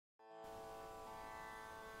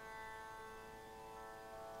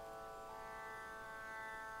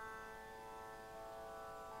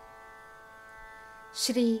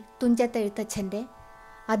ശ്രീ തുഞ്ചത്തെഴുത്തച്ഛൻ്റെ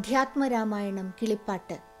അധ്യാത്മരാമായണം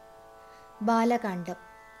കിളിപ്പാട്ട് ബാലകാണ്ഡം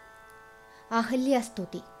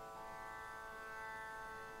അഹല്യാസ്തുതി.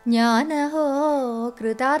 ഞാനഹോ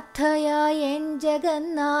കൃതാർത്ഥയായേൻ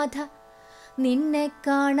ജഗന്നാഥ, നിന്നെ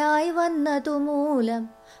കാണായി വന്നതു മൂലം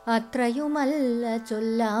അത്രയുമല്ല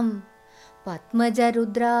ചൊല്ലാം.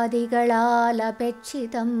 പത്മജരുദ്രാദികളാൽ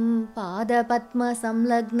അപേക്ഷിതം പാദപത്മ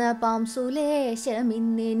സംലഗ്ന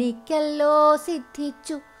പാംസുലേശമിന്നെനിക്കല്ലോ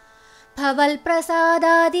സിദ്ധിച്ചു. ഭവൽ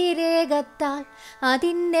പ്രസാദാതിരേകത്താൽ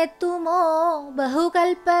അതിനെത്തുമോ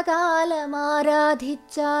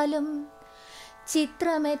ബഹുകൽപ്പകാലമാരാധിച്ചാലും.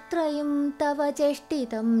 ചിത്രമെത്രയും തവ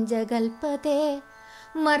ചേഷ്ടിതം ജഗൽപതേ,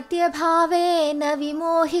 മർത്യഭാവേന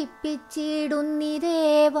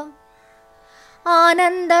വിമോഹിപ്പിച്ചിടുന്നിദേവം.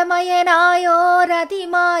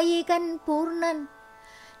 ആനന്ദമയനായോരതിമായികൻ പൂർണ്ണൻ,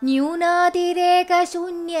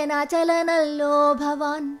 ന്യൂനാതിരേകശൂന്യനചലനല്ലോ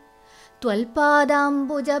ഭവാൻ.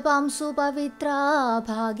 ത്വൽപാദാംബുജപാംസു പവിത്രാ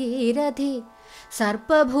ഭാഗീരഥി,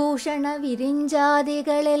 സർപ്പഭൂഷണ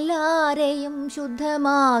വിരിഞ്ചാദികളെല്ലാരെയും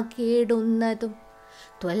ശുദ്ധമാക്കിയിടുന്നതും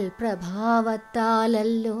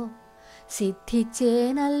ത്വൽപ്രഭാവത്താലല്ലോ.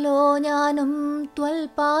 സിദ്ധിച്ചേനല്ലോ ഞാനും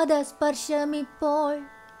ത്വൽപാദസ്പർശമിപ്പോൾ.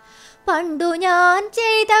 പണ്ടു ഞാൻ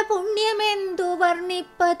ചെയ്ത പുണ്യമെന്തു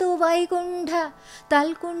വർണ്ണിപ്പതു വൈകുണ്ഠ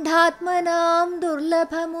തൽകുണ്ഠാത്മനാം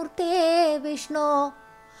ദുർലഭമൂർത്തേ വിഷ്ണോ.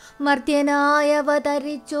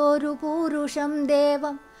 മർത്യനായവതരിച്ചോരു പൂരുഷം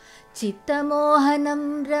ദേവം,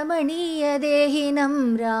 ചിത്തമോഹനം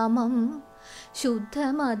രമണീയദേഹിനം രാമം.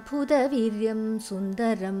 ശുദ്ധമദ്ഭുതവീര്യം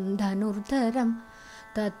സുന്ദരം ധനുർധരം,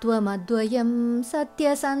 തത്വമദ്വയം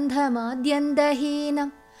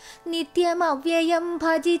സത്യസന്ധമാദ്യന്തഹീനം. നിത്യമവ്യയം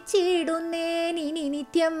ഭജിച്ചിടുന്നേനിനി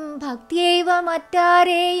നിത്യം ഭക്തിയൈവ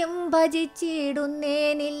മറ്റാരെയും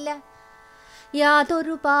ഭജിച്ചിടുന്നേനില്ല.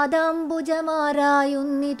 യാതൊരു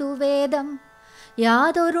പാദാംബുജമാരായുന്നിതു വേദം,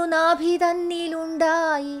 യാതൊരു നാഭി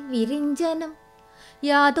തന്നിലുണ്ടായി വിരിഞ്ചനം.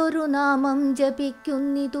 യാതൊരു നാമം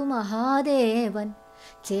ജപിക്കുന്നിതു മഹാദേവൻ,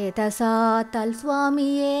 ചേതസാ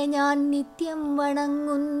തൽസ്വാമിയെ ഞാൻ നിത്യം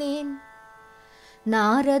വണങ്ങുന്നേൻ.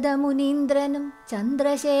 നാരദമുനീന്ദ്രനും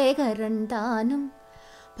ചന്ദ്രശേഖരൻ താനും,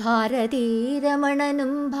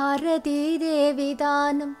 ഭാരതീരമണനും ഭാരതീദേവി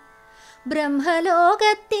താനും.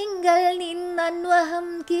 ബ്രഹ്മലോകത്തിങ്കൽ നിന്നന്വഹം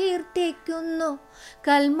കീർത്തിക്കുന്നു,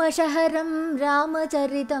 കൽമഷഹരം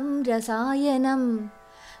രാമചരിതം രസായനം.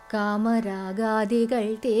 കാമരാഗാദികൾ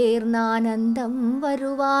തീർന്നാനന്ദം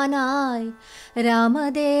വരുവാനായി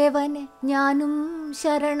രാമദേവനെ ഞാനും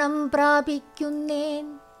ശരണം പ്രാപിക്കുന്നേൻ.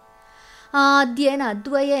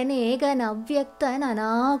 ആദ്യനദ്വയനേകൻ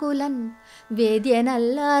അവ്യക്തനനാകുലൻ,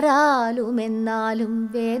 വേദ്യനല്ലാരാലുമെന്നാലും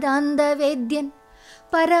വേദാന്തവേദ്യൻ.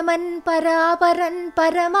 പരമൻ പരാപരൻ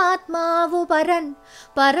പരമാത്മാവു പരൻ,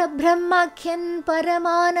 പരബ്രഹ്മഖ്യൻ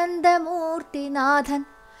പരമാനന്ദമൂർത്തിനാഥൻ.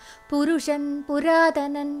 പുരുഷൻ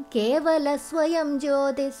പുരാതനൻ കേവല സ്വയം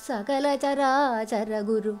ജ്യോതി, സകല ചരാചര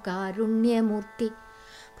ഗുരു കാരുണ്യമൂർത്തി.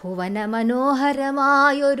 ഭുവന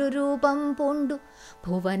മനോഹരമായൊരു രൂപം പൂണ്ടു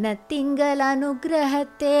ഭുവനത്തിങ്കൽ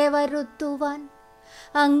അനുഗ്രഹത്തെ വരുത്തുവാൻ.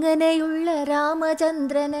 അങ്ങനെയുള്ള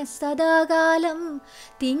രാമചന്ദ്രനെ സദാകാലം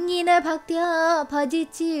തിങ്ങിന ഭക്ത്യാ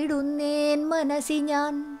ഭജിച്ചിടുന്നേൻ മനസ്സി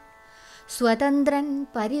ഞാൻ. സ്വതന്ത്രൻ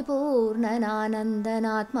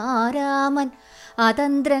പരിപൂർണനാനന്ദനാത്മാരാമൻ,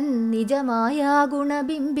 അതന്ത്രൻ നിജമായ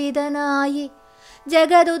ഗുണബിംബിതനായി.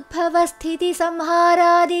 ജഗതുദ്ഭവസ്ഥിതി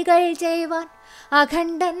സംഹാരാദികൾ ചെയ്യുവാൻ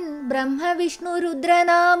അഖണ്ഡൻ ബ്രഹ്മവിഷ്ണു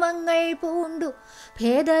രുദ്രനാമങ്ങൾ പൂണ്ടു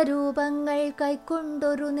ഭേദരൂപങ്ങൾ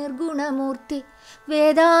കൈക്കൊണ്ടൊരു നിർഗുണമൂർത്തി.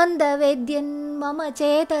 വേദാന്തവേദ്യൻ മമ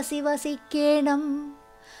ചേതസി വസിക്കേണം.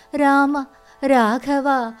 രാമ രാഘവ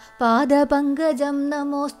പാദപങ്കജം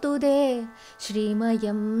നമോസ്തുതേ.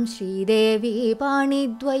 ശ്രീമയം ശ്രീദേവി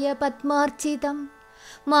പാണിദ്വയ പത്മാർച്ചിതം,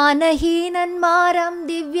 മാനഹീനന്മാരം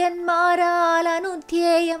ദിവ്യന്മാരാൽ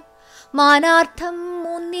അനുധ്യേയം. മാനാർത്ഥം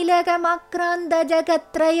മുന്നിലകമക്രാന്ത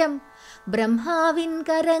ജഗത്രയം, ബ്രഹ്മാവിൻ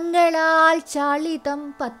കരങ്ങളാൽ ചാളിതം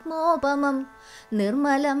പത്മോപമം.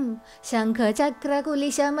 നിർമ്മലം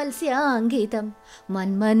ശംഖചക്രകുലിശമത്സ്യാങ്കിതം,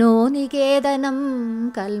 മന്മനോനികേതനം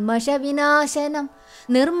കൽമഷവിനാശനം.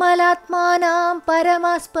 നിർമ്മലാത്മാനാം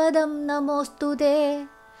പരമാസ്പദം നമോസ്തുതേ.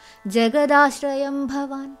 ജഗദാശ്രയം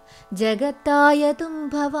ഭവാൻ ജഗത്തായതും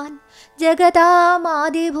ഭവാൻ,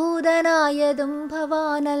 ജഗതാമാദിഭൂതനായതും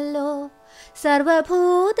ഭവാനല്ലോ.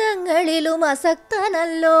 സർവഭൂതങ്ങളിലും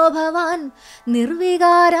അസക്തനല്ലോ ഭവാൻ,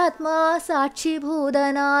 നിർവികാരാത്മാ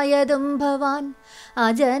സാക്ഷിഭൂതനായതും ഭവാൻ.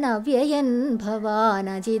 അജനവ്യയൻ ഭവാൻ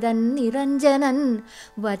അജിതൻ നിരഞ്ജനൻ,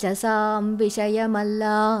 വചസാം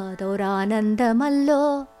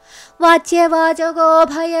വിഷയമല്ലാതൊരാനന്ദമല്ലോ. വാച്യവാചകോ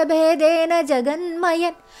ഭയഭേദേന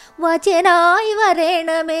ജഗന്മയൻ, വചനായി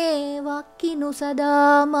വരേണമേ വാക്കിനു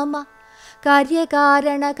സദാ മമ.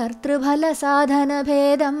 കാര്യകാരണ കർത്തൃഫല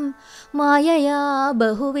സാധനഭേദം മായയാ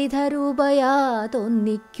ബഹുവിധ രൂപയാ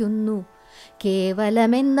തോന്നിക്കുന്നു.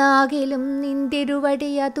 കേവലമെന്നാകിലും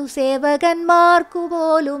നിന്തിരുവടിയതു സേവകന്മാർക്കു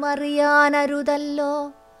പോലും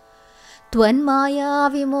അറിയാനരുതല്ലോ. ത്വന്മായാ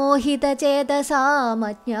വിമോഹിത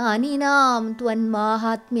ചേതസാമജ്ഞാനിനാം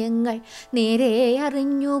ത്വന്മാഹാത്മ്യങ്ങൾ നേരെ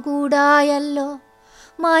അറിഞ്ഞുകൂടായല്ലോ.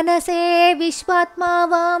 മനസേ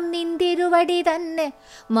വിശ്വാത്മാവാം നിന്തിരുവടി തന്നെ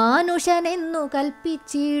മാനുഷനെന്നു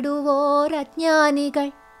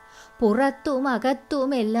കൽപ്പിച്ചിടുവോരജ്ഞാനികൾ.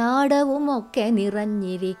 പുറത്തുമകത്തുമെല്ലാടവുമൊക്കെ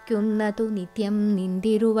നിറഞ്ഞിരിക്കുന്നതു നിത്യം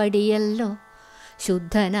നിന്തിരുവടിയല്ലോ.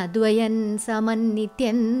 ശുദ്ധനദ്വയൻ സമൻ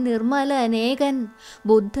നിത്യൻ നിർമ്മലനേകൻ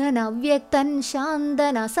ബുദ്ധൻ അവ്യക്തൻ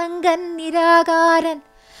ശാന്തൻ അസംഗൻ നിരാകാരൻ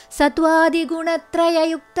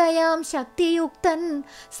സത്വാദിഗുണത്രയയുക്തയാം ശക്തിയുക്തൻ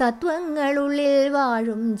സത്വങ്ങളുള്ളിൽ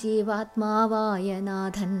വാഴും ജീവാത്മാവായ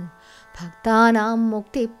നാഥൻ. ഭക്താനാം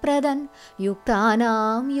മുക്തിപ്രദൻ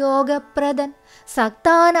യുക്താനാം യോഗപ്രദൻ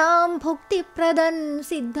സക്താനാം ഭുക്തിപ്രദൻ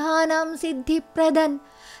സിദ്ധാനാം സിദ്ധിപ്രദൻ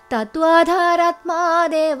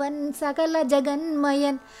തത്വാധാരാത്മാദേവൻ സകല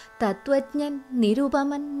ജഗന്മയൻ തത്വജ്ഞൻ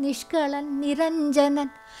നിരുപമൻ നിഷ്കളൻ നിരഞ്ജനൻ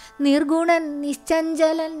നിർഗുണൻ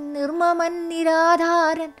നിശ്ചഞ്ചലൻ നിർമ്മമൻ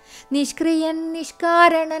നിരാധാരൻ നിഷ്ക്രിയൻ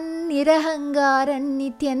നിഷ്കാരണൻ നിരഹങ്കാരൻ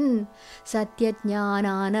നിത്യൻ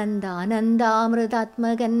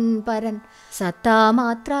സത്യജ്ഞാനാനന്ദാനന്ദാമൃതാത്മകൻ പരൻ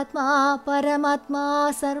സത്താമാത്രാത്മാ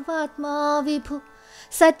പരമാത്മാ സർവാത്മാ വിഭു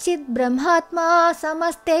സച്ചിത് ബ്രഹ്മാത്മാ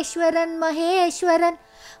സമസ്തേശ്വരൻ മഹേശ്വരൻ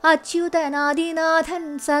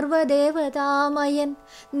അച്യുതനാദിനാഥൻ സർവദേവതാമയൻ.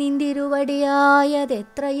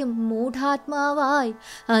 നിന്തിരുവടിയായതെത്രയും മൂഢാത്മാവായി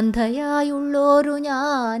അന്ധയായുള്ളോരു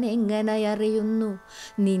ഞാൻ എങ്ങനെയറിയുന്നു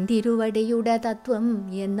നിന്തിരുവടിയുടെ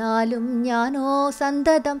തത്വം? എന്നാലും ഞാനോ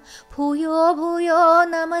സന്തതം ഭൂയോ ഭൂയോ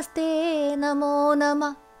നമസ്തേ നമോ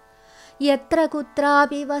നമ. എത്ര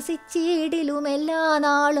കുത്രാപി വസിച്ചിടിലുമെല്ലാ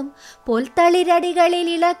നാളും പൊൽത്തളിരടികളിൽ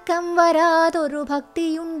ഇളക്കം വരാതൊരു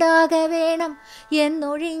ഭക്തിയുണ്ടാക വേണം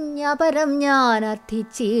എന്നൊഴിഞ്ഞപരം ഞാൻ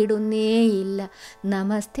അർത്ഥിച്ചിടുന്നേയില്ല.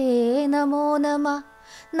 നമസ്തേ നമോ നമ.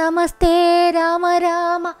 നമസ്തേ രാമ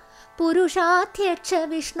രാമ പുരുഷാധ്യക്ഷ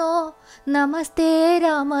വിഷ്ണോ. നമസ്തേ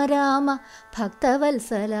രാമ രാമ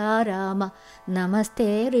ഭക്തവത്സല രാമ.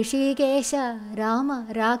 നമസ്തേ ഋഷികേശ രാമ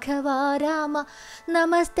രാഘവ രാമ.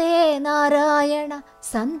 നമസ്തേ നാരായണ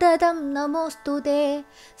സന്തതം നമോസ്തുതേ.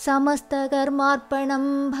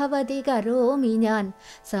 സമസ്തകർമാർപ്പണം ഭവതി കരോമി ഞാൻ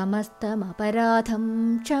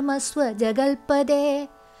സമസ്തമപരാധം ക്ഷമസ്വ ജഗൽപദേ.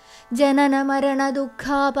 ജനനമരണ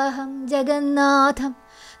ദുഃഖാപഹം ജഗന്നാഥം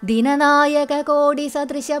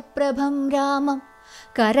ദിനനായകകോടിസദൃശപ്രഭം രാമം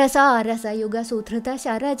കരസാരസയുഗസുധൃത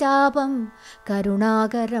ശരചാപം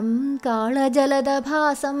കരുണാകരം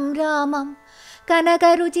കാളജലദഭാസം രാമം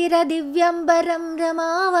കനകരുചിരദിവ്യംബരം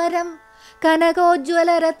രമാവരം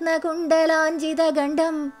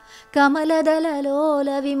കനകോജ്വലരത്നകുണ്ടലാഞ്ചിതഗണ്ഡം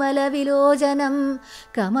കമലദലലോലവിമലവിലോചനം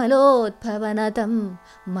കമലോദ്ഭവനതം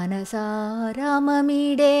മനസാ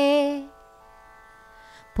രാമമീഡേ.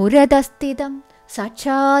 പുരതസ്ഥിതം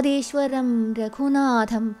സാക്ഷാദീശ്വരം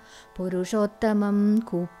രഘുനാഥം പുരുഷോത്തമം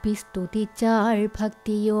കൂപ്പി സ്തുതിച്ചാൾ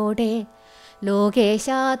ഭക്തിയോടെ.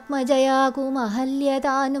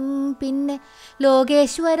 ലോകേശാത്മജയാകുമഹല്യതാനും പിന്നെ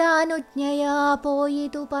ലോകേശ്വരാനുജ്ഞയാ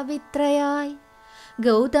പോയിതു പവിത്രയായി.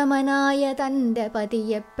 ഗൗതമനായ തൻ്റെ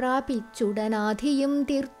പതിയെ പ്രാപിച്ചുടനാധിയും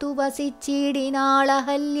തീർത്തു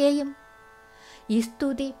വസിച്ചിടിനാളഹല്യയും. ഈ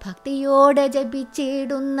സ്തുതി ഭക്തിയോടെ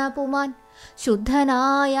ജപിച്ചിടുന്ന പുമാൻ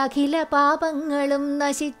ശുദ്ധനായ അഖില പാപങ്ങളും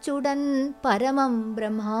നശിച്ചുടൻ പരമം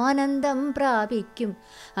ബ്രഹ്മാനന്ദം പ്രാപിക്കും.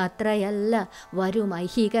 അത്രയല്ല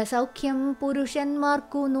വരുമൈഹിക സൗഖ്യം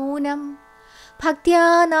പുരുഷന്മാർക്കു നൂനം.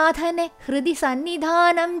 ഭക്ത്യാനാഥനെ ഹൃദി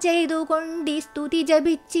സന്നിധാനം ചെയ്തുകൊണ്ടി സ്തുതി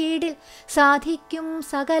ജപിച്ചിടിൽ സാധിക്കും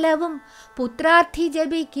സകലവും. പുത്രാർത്ഥി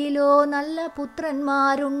ജപിക്കിലോ നല്ല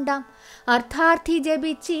പുത്രന്മാരുണ്ടാം. അർത്ഥാർത്ഥി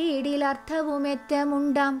ജപിച്ചിടിൽ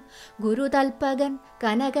അർത്ഥവുമേറ്റമുണ്ടാം. ഗുരുതൽപകൻ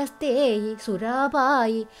കനകസ്തേയി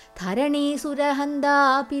സുരാപായി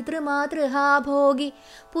ധരണീസുരഹന്താ പിതൃമാതൃഹാ ഭോഗി.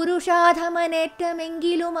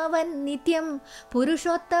 പുരുഷാധമനേറ്റമെങ്കിലും അവൻ നിത്യം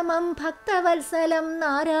പുരുഷോത്തമം ഭക്തവത്സലം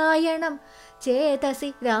നാരായണം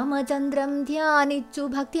ചേതസി രാമചന്ദ്രം ധ്യാനിച്ചു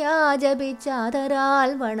ഭക്ത്യാ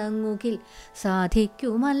ജപിച്ചാദരാൽ വണങ്ങുകിൽ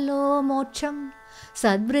സാധിക്കുമല്ലോ മോക്ഷം.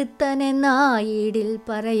 സദ്വൃത്തനെന്നായിടിൽ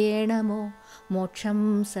പറയണമോ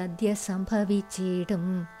മോക്ഷം സദ്യ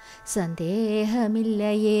സംഭവിച്ചിടും സന്ദേഹമില്ല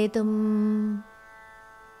ഏതും.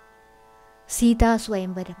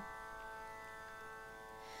 സീതാസ്വയംവരം.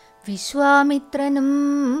 വിശ്വാമിത്രനും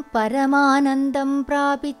പരമാനന്ദം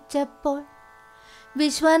പ്രാപിച്ചപ്പോൾ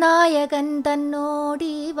വിശ്വനായകൻ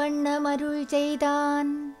തന്നോടീ വണ്ണമരുൾ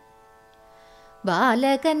ചെയ്താൻ.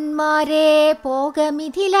 ബാലകന്മാരെ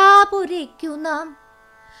പോകമിഥിലാപുരിക്കു നാം,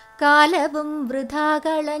 കാലവും വൃഥാ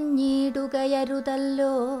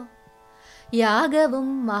കളഞ്ഞിടുകയരുതല്ലോ. യാഗവും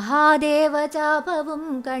മഹാദേവചാപവും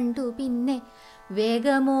കണ്ടു പിന്നെ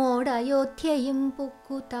വേഗമോടയോധ്യയും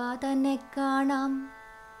പുക്കുതാതനെ കാണാം.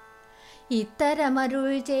 ഇത്തരമരുൾ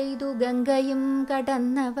ചെയ്തു ഗംഗയും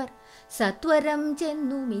കടന്നവർ സത്വരം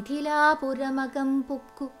ചെന്നു മിഥിലാപുരമകം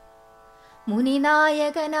പുക്കു.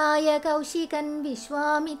 മുനിനായകനായ കൗശികൻ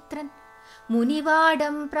വിശ്വാമിത്രൻ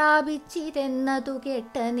മുനിവാടം പ്രാപിച്ചിതെന്നതു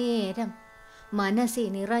കേട്ട നേരം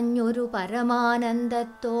മനസ്സിനിറഞ്ഞൊരു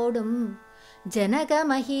പരമാനന്ദത്തോടും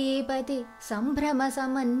ജനകമഹീപതി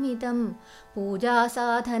സംഭ്രമസമന്വിതം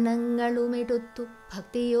പൂജാസാധനങ്ങളുമെടുത്തു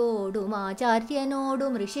ഭക്തിയോടും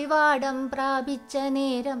ആചാര്യനോടും ഋഷിവാടം പ്രാപിച്ച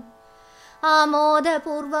നേരം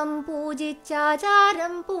ആമോദപൂർവം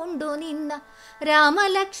പൂജിച്ചാചാരം പൂണ്ടു നിന്ന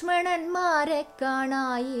രാമലക്ഷ്മണന്മാരെ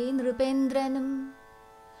കാണായി നൃപേന്ദ്രനും.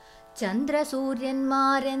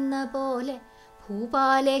 ചന്ദ്രസൂര്യന്മാരെന്ന പോലെ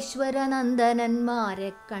ഭൂപാലേശ്വരനന്ദനന്മാരെ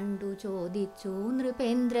കണ്ടു ചോദിച്ചു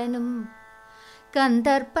നൃപേന്ദ്രനും.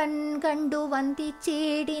 കന്ദർപ്പൻ കണ്ടു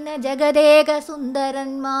വന്ദിച്ചേടിന ജഗദേക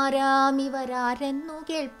സുന്ദരന്മാരാമിവരാരെന്നു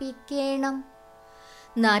കേൾപ്പിക്കേണം.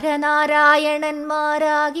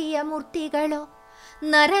 നരനാരായണന്മാരാകിയ മൂർത്തികളോ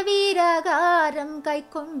നരവീരാകാരം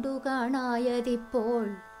കൈക്കൊണ്ടു കാണായതിപ്പോൾ.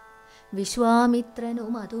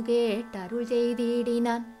 വിശ്വാമിത്രനും അതു കേട്ടരുൾ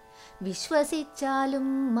ചെയ്തിടിനാൻ, വിശ്വസിച്ചാലും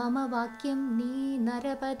മമ വാക്യം നീ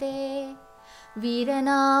നരപതേ.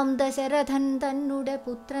 വീരനാം ദശരഥൻ തന്നുടെ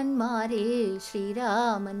പുത്രന്മാരിൽ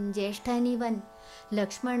ശ്രീരാമൻ ജ്യേഷ്ഠനിവൻ,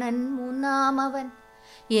 ലക്ഷ്മണൻ മൂന്നാമവൻ.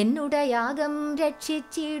 എന്നുടെ യാഗം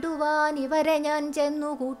രക്ഷിച്ചിടുവാൻ ഇവരെ ഞാൻ ചെന്നു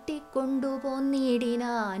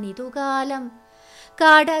കൂട്ടിക്കൊണ്ടുപോന്നിടിനാനിതുകാലം.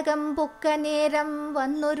 കാടകം പൊക്ക നേരം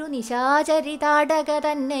വന്നൊരു നിശാചരി താടക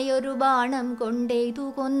തന്നെയൊരു ബാണം കൊണ്ടെയ്തു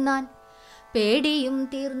കൊന്നാൻ. പേടിയും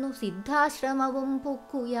തീർന്നു സിദ്ധാശ്രമവും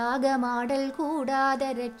പൊക്കു യാഗമാടൽ കൂടാതെ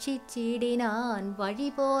രക്ഷിച്ചിടിനാൻ വഴി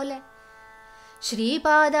പോലെ.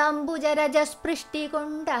 ശ്രീപാദാംബുജരജസ്പൃഷ്ടി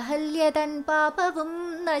കൊണ്ട് അഹല്യതൻ പാപവും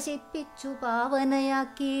നശിപ്പിച്ചു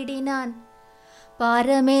പാവനയാക്കിയിടിനാൻ.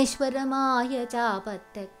 പാരമേശ്വരമായ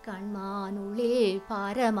ചാപത്തെ കൺമാനുള്ളിൽ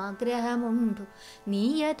പാരമാഗ്രഹമുണ്ടു,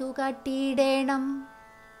 നീയതു കാട്ടിയിടേണം.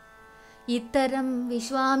 ഇത്തരം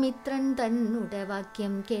വിശ്വാമിത്രൻ തന്നുടെ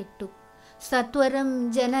വാക്യം കേട്ടു സത്വരം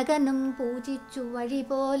ജനകനും പൂജിച്ചു വഴി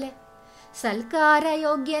പോലെ.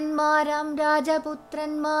 സൽക്കാരയോഗ്യന്മാരാം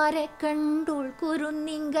രാജപുത്രന്മാരെ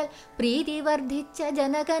കണ്ടുൾക്കുരുന്നിങ്കൽ പ്രീതി വർദ്ധിച്ച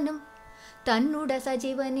ജനകനും തന്നുടെ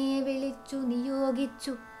സജീവനെ വിളിച്ചു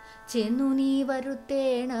നിയോഗിച്ചു. ചെന്നു നീ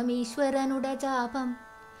വരുത്തേണം ഈശ്വരനുടെ ചാപം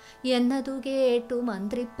എന്നതു കേട്ടു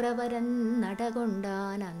മന്ത്രിപ്രവരൻ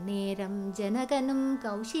നടകൊണ്ടാൻ. അന്നേരം ജനകനും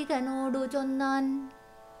കൗശികനോടു ചൊന്നാൻ,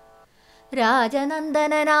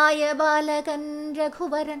 രാജനന്ദനായ ബാലകൻ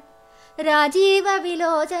രഘുവരൻ, രാജീവ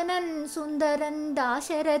വിലോചനൻ സുന്ദരൻ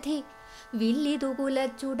ദാശരഥി, വില്ലിതു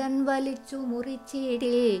കുലച്ചുടൻ വലിച്ചു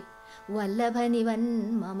മുറിച്ചിടിൽ വല്ലഭനിവൻ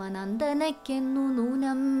മമ നന്ദനയ്ക്കെന്നു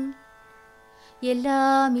നൂനം.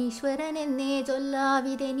 എല്ലാം ഈശ്വരനെന്നേ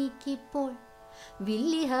ചൊല്ലാവിതെനിക്കിപ്പോൾ,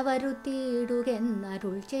 വില്ലിഹ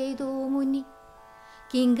വരുത്തിയിടുകെന്നരുൾ ചെയ്തു മുനി.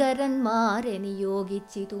 കിങ്കരന്മാരെ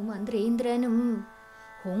നിയോഗിച്ചിതു മന്ത്രീന്ദ്രനും,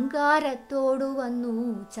 ഹുങ്കാരത്തോടു വന്നു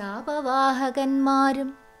ചാപവാഹകന്മാരും.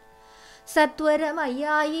 സത്വരം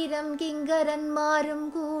 5000 കിങ്കരന്മാരും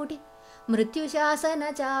കൂടി മൃത്യുശാസന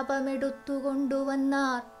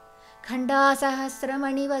ചാപമെടുത്തുകൊണ്ടുവന്നാർ.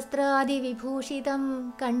 ഖണ്ഡാസഹസ്രമണി വസ്ത്രാദി വിഭൂഷിതം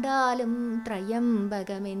കണ്ടാലും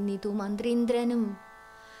ത്രയംബകമെന്നിതു മന്ത്രീന്ദ്രനും.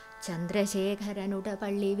 ചന്ദ്രശേഖരനുടെ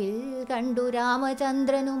പള്ളിവിൽ കണ്ടു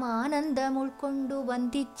രാമചന്ദ്രനും ആനന്ദം ഉൾക്കൊണ്ടു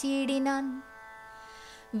വന്ദിച്ചിടിനാൻ.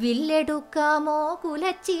 വില്ലെടുക്കാമോ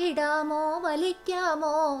കുലച്ചിടാമോ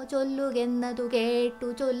വലിക്കാമോ ചൊല്ലുകെന്നതു കേട്ടു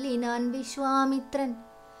ചൊല്ലിനാൻ വിശ്വാമിത്രൻ.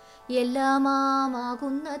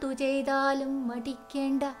 എല്ലാമാകുന്നതു ചെയ്താലും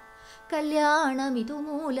മടിക്കേണ്ട, കല്യാണം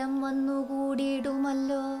ഇതുമൂലം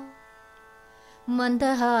വന്നുകൂടിയിടുമല്ലോ.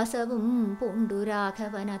 മന്ദഹാസവും പൂണ്ടു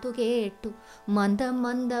രാഘവനതു കേട്ടു മന്ദം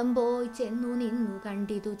മന്ദം പോയി ചെന്നു നിന്നു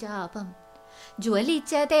കണ്ടിതു ചാപം.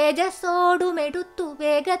 ജ്വലിച്ച തേജസ്സോടുമെടുത്തു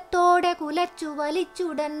വേഗത്തോടെ കുലച്ചു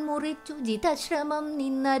വലിച്ചുടൻ മുറിച്ചു ജിതശ്രമം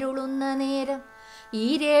നിന്നരുളുന്ന നേരം. ഈ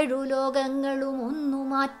 7 ലോകങ്ങളും ഒന്നു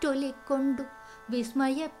മാറ്റൊലിക്കൊണ്ടു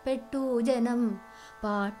വിസ്മയപ്പെട്ടു ജനം.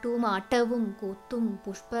 പാട്ടുമാട്ടവും കൂത്തും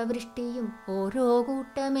പുഷ്പവൃഷ്ടിയും ഓരോ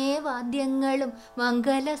കൂട്ടമേ വാദ്യങ്ങളും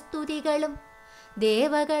മംഗലസ്തുതികളും.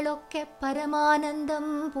 ദേവകളൊക്കെ പരമാനന്ദം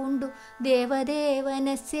പൂണ്ടു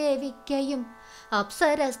ദേവദേവനെ സേവിക്കയും.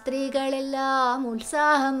 അപ്സര സ്ത്രീകളെല്ലാം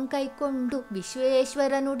ഉത്സാഹം കൈക്കൊണ്ടു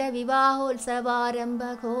വിശ്വേശ്വരനുടെ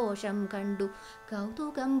വിവാഹോത്സവാരംഭഘോഷം കണ്ടു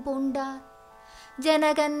കൗതുകം പൂണ്ടാർ.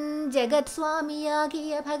 ജനകൻ ജഗത്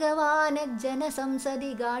സ്വാമിയാകിയ ഭഗവാന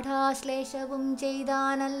ജനസംസദി ഗാഠാശ്ലേഷവും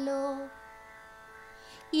ചെയ്താനല്ലോ.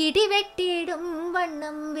 ഇടിവെട്ടിയിടും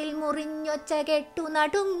വണ്ണം വിൽമുറിഞ്ഞൊച്ച കെട്ടു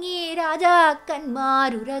നടുങ്ങി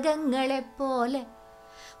രാജാക്കന്മാരുരകങ്ങളെപ്പോലെ.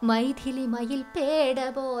 മൈഥിലി മയിൽ പേട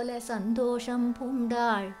പോലെ സന്തോഷം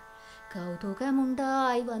പൂണ്ടാൾ.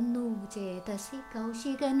 കൗതുകമുണ്ടായി വന്നു ചേതസി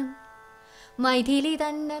കൗശികനും. മൈഥിലി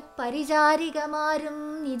തന്നെ പരിചാരികമാരും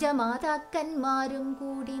നിജമാതാക്കന്മാരും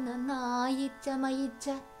കൂടി നന്നായി ചമയിച്ച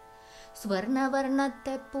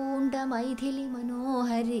സ്വർണവർണ്ണത്തെ പൂണ്ട മൈഥിലി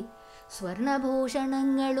മനോഹരി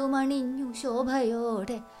സ്വർണഭൂഷണങ്ങളും അണിഞ്ഞു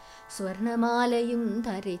ശോഭയോടെ സ്വർണമാലയും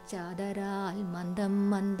ധരിച്ചാദരാൽ മന്ദം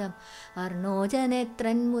മന്ദം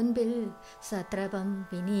അർണോജനേത്രൻ മുൻപിൽ സത്രപം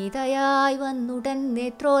വിനീതയായി വന്നുടൻ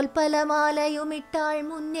നേത്രോൽപലമാലയുമിട്ടാൾ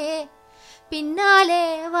മുന്നേ. പിന്നാലെ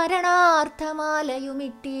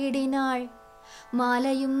വരണാർത്ഥമാലയുമിട്ടിടിനാൾ.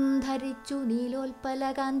 മാലയും ധരിച്ചു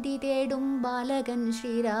നീലോൽപലകാന്തി തേടും ബാലകൻ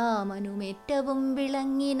ശ്രീരാമനുമേറ്റവും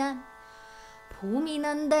വിളങ്ങിനാൻ.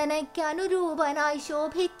 ഭൂമിനന്ദനയ്ക്കനുരൂപനായി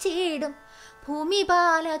ശോഭിച്ചിടും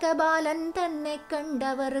ഭൂമിപാലക ബാലൻ തന്നെ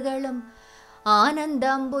കണ്ടവർകളും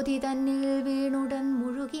ആനന്ദാംബുധി തന്നിൽ വീണുടൻ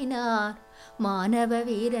മുഴുകിനാർ.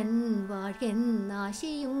 മാനവവീരൻ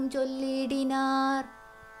വാഴെന്നാശിയും ചൊല്ലിടിനാർ.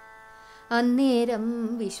 അന്നേരം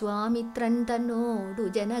വിശ്വാമിത്രൻ തന്നോടു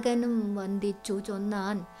ജനകനും വന്ദിച്ചു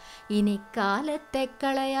ചൊന്നാൻ. ഇനി കാലത്തെ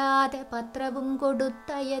കളയാതെ പത്രവും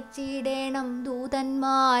കൊടുത്തയച്ചിടേണം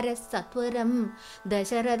ദൂതന്മാരെ സത്വരം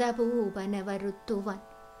ദശരഥ ഭൂപനെ വരുത്തുവാൻ.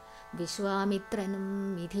 വിശ്വാമിത്രനും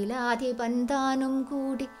മിഥിലാധിപൻ താനും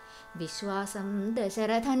കൂടി വിശ്വാസം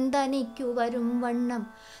ദശരഥൻ തനിക്കു വരും വണ്ണം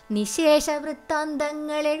നിശേഷ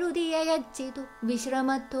വൃത്താന്തങ്ങൾ എഴുതിയയച്ചിതു.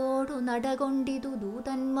 വിശ്രമത്തോടു നടകൊണ്ടിതു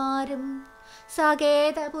ദൂതന്മാരും.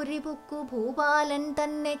 സകേതപുരിപുക്കു ഭൂപാലൻ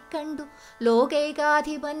തന്നെ കണ്ടു.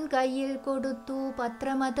 ലോകൈകാധിപൻ കയ്യിൽ കൊടുത്തു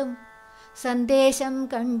പത്രമതും. സന്ദേശം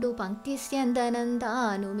കണ്ടു പങ്ക്തിസ്യന്തനം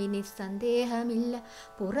താനുമിനി സന്ദേഹമില്ല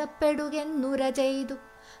പുറപ്പെടുകെന്നുര ചെയ്തു.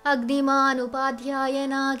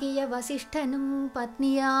 അഗ്നിമാനുപാധ്യായനാകിയ വസിഷ്ഠനും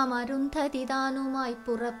പത്നിയാം അരുന്ധതി താനുമായി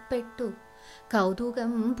പുറപ്പെട്ടു.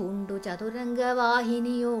 കൗതുകം പൂണ്ടു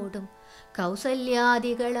ചതുരംഗവാഹിനിയോടും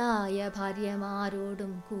കൗസല്യാദികളായ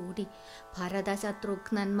ഭാര്യമാരോടും കൂടി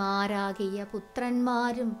ഭരതശത്രുഘ്നന്മാരാകിയ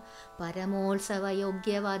പുത്രന്മാരും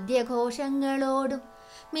പരമോത്സവയോഗ്യവാദ്യഘോഷങ്ങളോടും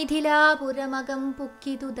മിഥിലാപുരമകം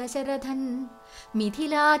പുക്കിതു ദശരഥൻ.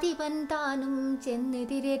 മിഥിലാധിപൻ താനും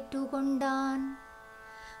ചെന്നെതിരേറ്റുകൊണ്ടാൻ.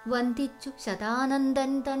 വന്ദിച്ചു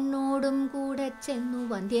ശതാനന്ദൻ തന്നോടും കൂടെ ചെന്നു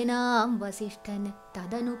വന്ദ്യനാം വസിഷ്ഠന്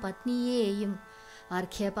തദനു പത്നിയെയും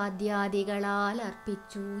അർഘ്യപാദ്യാദികളാൽ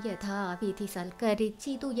അർപ്പിച്ചു. യഥാവിധി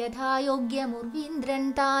സൽക്കരിച്ചിതു യഥായോഗ്യമുർവീന്ദ്രൻ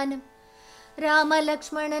താനും.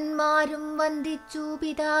 രാമലക്ഷ്മണന്മാരും വന്ദിച്ചു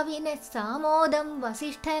പിതാവിനെ സാമോദം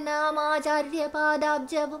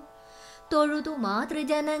വസിഷ്ഠനാമാചാര്യപാദാബ്ജവും. തൊഴുതു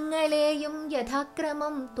മാതൃജനങ്ങളെയും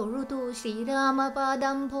യഥാക്രമം തൊഴുതു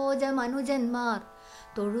ശ്രീരാമപാദംഭോജമനുജന്മാർ.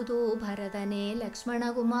 തൊഴുതു ഭരതനെ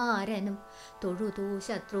ലക്ഷ്മണകുമാരനും തൊഴുതു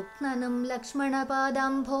ശത്രുഘ്നനും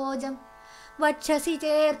ലക്ഷ്മണപാദംഭോജം. വക്ഷസി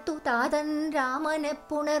ചേർത്തു താതൻ രാമനെ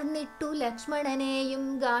പുണർന്നിട്ടു ലക്ഷ്മണനെയും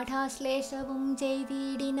ഗാഠാശ്ലേഷവും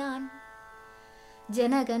ചെയ്തിടിനാൻ.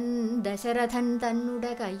 ജനകൻ ദശരഥൻ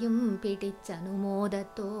തന്നുടെ കൈയും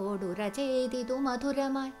പിടിച്ചനുമോദത്തോടുര ചെയ്തിതു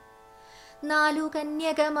മധുരമായി. 4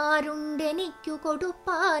 കന്യകമാരുണ്ടെനിക്കു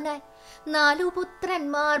കൊടുപ്പാനായി. 4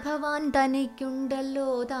 പുത്രന്മാർ ഭവാൻ തനിക്കുണ്ടല്ലോ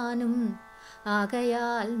താനും.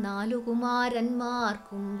 ആകയാൽ 4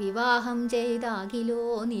 കുമാരന്മാർക്കും വിവാഹം ചെയ്താകിലോ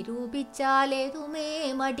നിരൂപിച്ചാലേതുമേ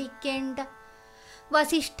മടിക്കേണ്ട.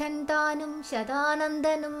 വസിഷ്ഠൻ താനും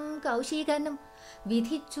ശതാനന്ദനും കൗശികനും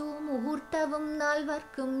വിധിച്ചു മുഹൂർത്തവും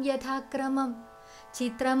 4 യഥാക്രമം.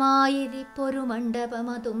 ചിത്രമായിരിപ്പൊരു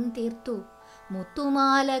മണ്ഡപമതും തീർത്തു.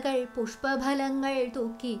 മുത്തുമാലകൾ പുഷ്പഫലങ്ങൾ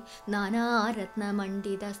തൂക്കി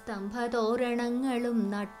നാനാരത്നമണ്ഡിത സ്തംഭതോരണങ്ങളും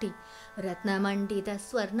നട്ടി. രത്നമണ്ഡിത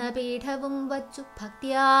സ്വർണപീഠവും വച്ചു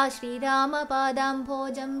ഭക്തിയാ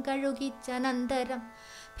ശ്രീരാമപാദാംഭോജം കഴുകിച്ചനന്തരം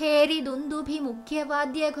ഭേരിദുന്ദുഭി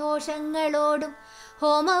മുഖ്യവാദ്യഘോഷങ്ങളോടും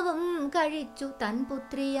ഹോമവും കഴിച്ചു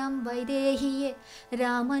തൻപുത്രിയാം വൈദേഹിയെ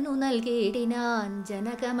രാമനു നൽകിയിടിനാൻ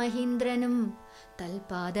ജനകമഹീന്ദ്രനും.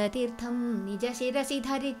 തൽപാദതീർത്ഥം നിജശിരസി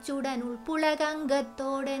ധരിച്ചുടൻ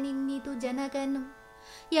ഉൾപ്പുളകംഗത്തോടെ നിന്നിതു ജനകനും.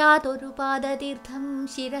 യാതൊരു പാദതീർത്ഥം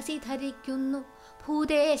ശിരസി ധരിക്കുന്നു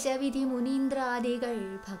ഭൂദേശവിധി മുനീന്ദ്രാദികൾ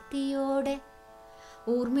ഭക്തിയോടെ.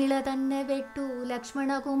 ഊർമിള തന്നെ വെട്ടു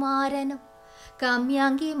ലക്ഷ്മണകുമാരനും.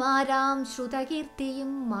 കാമ്യാംഗിമാരാം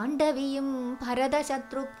ശ്രുതകീർത്തിയും മാണ്ഡവിയും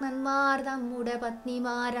ഭരതശത്രുഘ്നന്മാർ നമ്മുടെ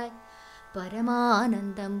പത്നിമാരായി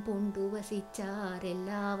പരമാനന്ദം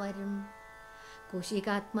പൂണ്ടുവസിച്ചാരെല്ലാവരും.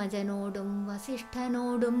 കുശികാത്മജനോടും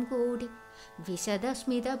വസിഷ്ഠനോടും കൂടി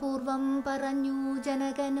വിശദസ്മിതപൂർവം പറഞ്ഞു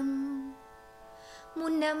ജനകനും.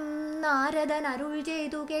 മുന്നം നാരദൻ അരുൾ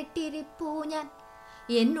ചെയ്തു കേട്ടിരിപ്പൂ ഞാൻ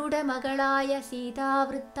എന്നുടെ മകളായ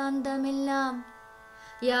സീതാവൃത്താന്തമെല്ലാം.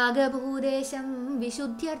 യാഗഭൂദേശം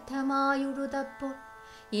വിശുദ്ധ്യർത്ഥമായുഴുതപ്പോൾ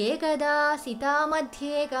ഏകദാ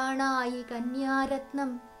സീതാമധ്യേ കാണായി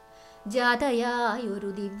കന്യാരത്നം.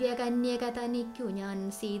 ജാതയായൊരു ദിവ്യകന്യക തനിക്കു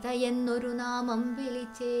ഞാൻ സീതയെന്നൊരു നാമം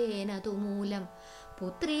വിളിച്ചേനതുമൂലം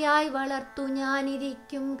പുത്രിയായി വളർത്തു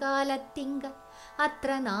ഞാനിരിക്കും കാലത്തിങ്കൽ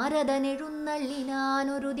അത്ര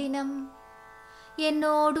നാരദനെഴുന്നള്ളിനാനൊരു ദിനം.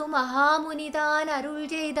 എന്നോടു മഹാമുനി താൻ അരുൾ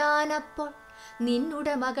ചെയ്താനപ്പോൾ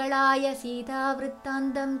നിന്നുടെ മകളായ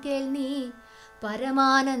സീതാവൃത്താന്തം കേൾനീ.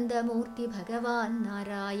 പരമാനന്ദമൂർത്തി ഭഗവാൻ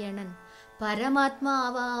നാരായണൻ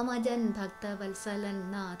പരമാത്മാവാമജൻ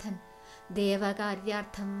ഭക്തവത്സലൻ നാഥൻ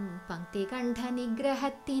ദേവകാര്യാർത്ഥം പങ്ക്തികണ്ഠ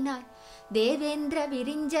നിഗ്രഹത്തിനായി ദേവേന്ദ്ര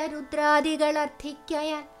വിരിഞ്ച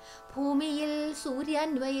രുദ്രാദികളർത്ഥിക്കയാൽ ഭൂമിയിൽ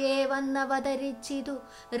സൂര്യാന്വയേ വന്നവതരിച്ചിതു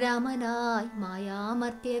രാമനായി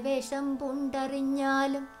മായാമർത്യവേഷം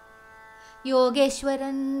പുണ്ടറിഞ്ഞാലും.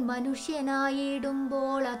 യോഗേശ്വരൻ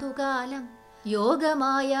മനുഷ്യനായിടുമ്പോൾ അതുകാലം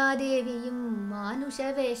യോഗമായാദേവിയും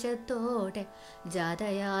മാനുഷവേഷത്തോടെ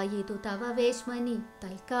ജാതയായിതു തവ വേശ്മനി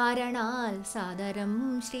തൽക്കാരണാൽ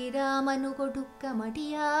സാദരം ശ്രീരാമനു കൊടുക്ക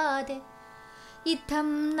മടിയാതെ.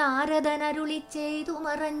 ഇത്തം നാരദനരുളി ചെയ്തു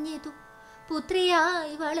മറഞ്ഞിതു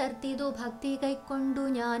പുത്രിയായി വളർത്തിതു ഭക്തി കൈക്കൊണ്ടു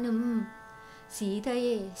ഞാനും.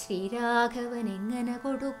 സീതയെ ശ്രീരാഘവൻ എങ്ങനെ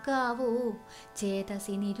കൊടുക്കാവോ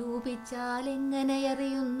ചേതസി നിരൂപിച്ചാൽ എങ്ങനെ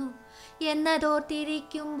അറിയുന്നു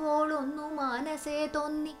എന്നതോർത്തിരിക്കുമ്പോൾ ഒന്നു മാനസേ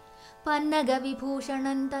തോന്നി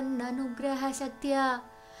പന്നഗവിഭൂഷണൻ തന്നനുഗ്രഹശക്തിയാ.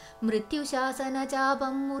 മൃത്യുശാസന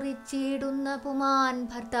ചാപം മുറിച്ചിടുന്ന പുമാൻ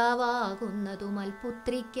ഭർത്താവാകുന്നതു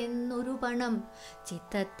മൽപുത്രിക്കെന്നൊരു പണം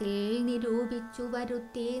ചിത്തത്തിൽ നിരൂപിച്ചു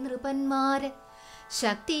വരുത്തി നൃപന്മാരെ.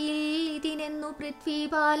 ശക്തിയിൽ ഇതിനെന്നു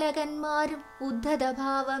പൃഥ്വിപാലകന്മാരും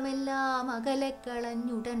ഉദ്ധതഭാവമെല്ലാം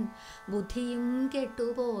അകലെക്കളഞ്ഞുടൻ ബുദ്ധിയും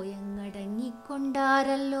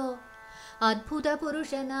കെട്ടുപോയങ്ങടങ്ങിക്കൊണ്ടാരല്ലോ. അദ്ഭുത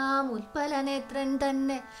പുരുഷനാം ഉൽപ്പലനേത്രൻ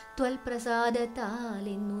തന്നെ ത്വൽപ്രസാദത്താൽ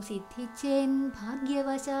ഇന്നു സിദ്ധിച്ചേൻ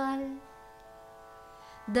ഭാഗ്യവശാൽ.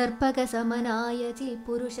 ദർപ്പകസമനായ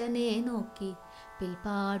ചിൽപുരുഷനെ നോക്കി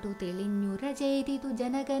പിൽപാടു തെളിഞ്ഞുര ചെയ്തിതു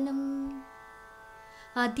ജനകനും.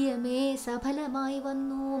 ആദ്യമേ സഫലമായി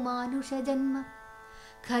വന്നു മാനുഷജന്മം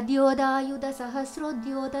ഖദ്യോദായുധ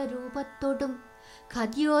സഹസ്രോദ്യോത രൂപത്തൊടും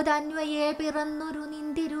ഖദ്യോദാന്വയെ പിറന്നൊരു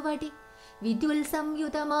നിന്തിരുവടി വിദ്യുൽ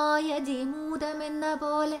സംയുതമായ ജീമൂതമെന്ന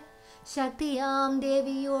പോലെ ശക്തിയാം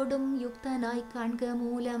ദേവിയോടും യുക്തനായി കാൺക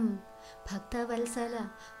മൂലം ഭക്തവത്സല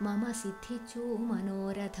മമ സിദ്ധിച്ചു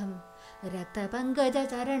മനോരഥം. രക്തപങ്കജ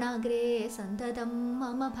ചരണാഗ്രേ സന്തതം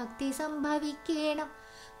മമ ഭക്തി സംഭവിക്കേണം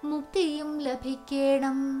മുക്തിയും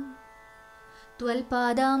ലഭിക്കേണം.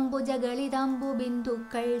 ത്വൽപാദാംബുജഗളിതാംബു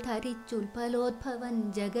ബിന്ദുക്കൾ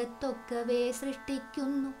ധരിച്ചുൽപലോദ്ഭവൻ ജഗത്തൊക്കവേ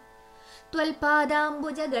സൃഷ്ടിക്കുന്നു.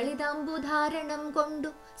 ത്വൽപാദാംബുജഗളിതാംബുധാരണം കൊണ്ടു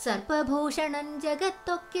സർപ്പഭൂഷണൻ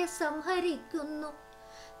ജഗത്തൊക്കെ സംഹരിക്കുന്നു.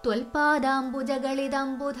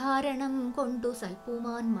 ത്വൽപാദാംബുജഗളിതാംബുധാരണം കൊണ്ടു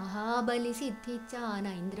സൽപുമാൻ മഹാബലി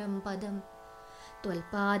സിദ്ധിച്ചാനൈന്ദ്രം പദം.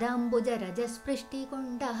 ത്വൽപാദാംബുജ രജസ്പൃഷ്ടി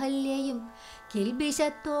കൊണ്ടഹല്യയും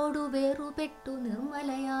കിൽബിഷത്തോടു വേറുപെട്ടു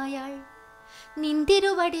നിർമ്മലയായാൾ.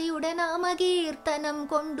 നിന്തിരുവടിയുടെ നാമകീർത്തനം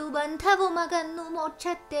കൊണ്ടു ബന്ധവുമകന്നു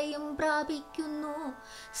മോക്ഷത്തെയും പ്രാപിക്കുന്നു.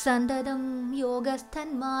 സന്തതം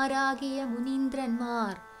യോഗസ്ഥന്മാരാകിയ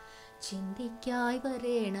മുനീന്ദ്രന്മാർ ചിന്തിക്കായി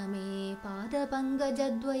വരേണമേ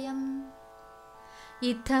പാദപങ്കജദ്വയം.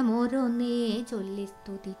 ഇത്തമോരോന്നേ ചൊല്ലി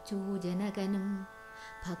സ്തുതിച്ചു ജനകനും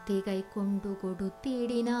ഭക്തി കൈക്കൊണ്ടു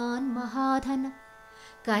കൊടുത്തിടിനാൻ മഹാധനം.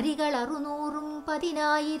 കരികൾ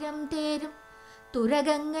 600 തേരും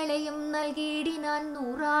തുരകങ്ങളെയും നൽകിയിടിനാൻ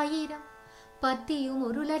 100,000. പത്തിയും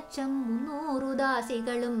 1,00,300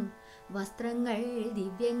 ദാസികളും വസ്ത്രങ്ങൾ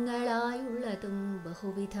ദിവ്യങ്ങളായുള്ളതും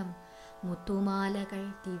ബഹുവിധം. മുത്തുമാലകൾ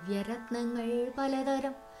ദിവ്യരത്നങ്ങൾ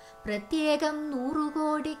പലതരം പ്രത്യേകം 100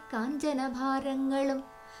 കോടി കാഞ്ചനഭാരങ്ങളും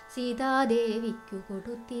സീതാദേവിക്കു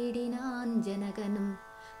കൊടുത്തിടിനാൻ ജനകനും.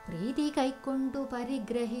 പ്രീതി കൈക്കൊണ്ടു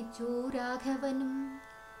പരിഗ്രഹിച്ചു രാഘവനും.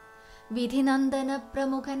 വിധിനന്ദന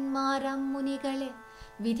പ്രമുഖന്മാരാം മുനികളെ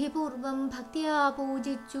വിധിപൂർവം ഭക്തിയാ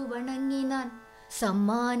പൂജിച്ചു വണങ്ങിനാൻ.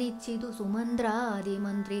 സമ്മാനിച്ചിതു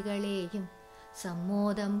സുമന്ത്രാദിമന്ത്രികളെയും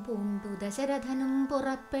സമ്മോദം പൂണ്ടു ദശരഥനും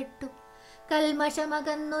പുറപ്പെട്ടു.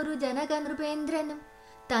 കൽമഷമകന്നൊരു ജനക നൃപേന്ദ്രനും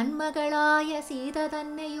തന്മകളായ സീത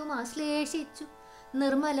തന്നെയും ആശ്ലേഷിച്ചു.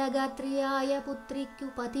 നിർമ്മലഗാത്രിയായ പുത്രിക്കു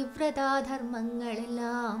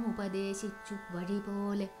പതിവ്രതാധർമ്മങ്ങളെല്ലാം ഉപദേശിച്ചു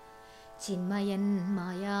വഴിപോലെ. ചിന്മയൻ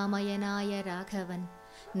മായാമയനായ രാഘവൻ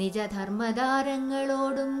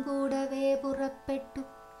നിജധർമ്മതാരങ്ങളോടും കൂടവേ പുറപ്പെട്ടു.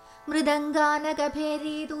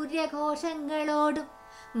 മൃദംഗാനകഭേരി തുര്യഘോഷങ്ങളോടും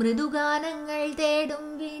മൃദുഗാനങ്ങൾ തേടും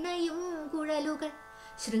വീണയും കുഴലുകൾ,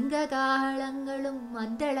 ശൃംഗകാഹളങ്ങളും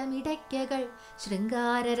മദ്ദളമിടയ്ക്കകൾ,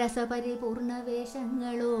 ശൃംഗാരരസപരിപൂർണ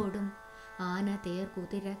വേഷങ്ങളോടും ആനതേർ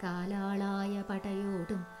കുതിര കാലാളായ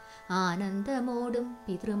പടയോടും ആനന്ദമോടും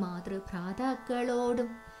പിതൃമാതൃഭ്രാതാക്കളോടും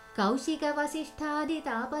കൗശിക വസിഷ്ഠാദി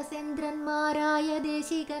താപസേന്ദ്രന്മാരായ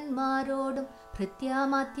ദേശികന്മാരോടും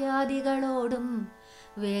ഭൃത്യാമാത്യാദികളോടും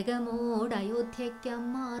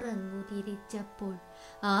വേഗമോടയോധ്യയ്ക്കമ്മാറങ്ങു തിരിച്ചപ്പോൾ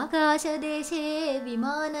ആകാശദേശേ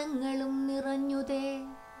വിമാനങ്ങളും നിറഞ്ഞുതേ.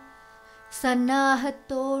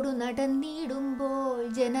 സന്നാഹത്തോടു നടന്നിടുമ്പോൾ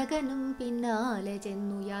ജനകനും പിന്നാലെ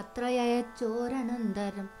ചെന്നു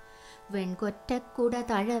യാത്രയച്ചോരനന്തരം വെൺകൊറ്റക്കുട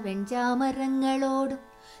തഴ വെഞ്ചാമരങ്ങളോടും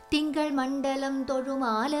തിങ്കൾ മണ്ഡലം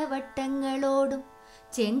തൊഴുമാലവട്ടങ്ങളോടും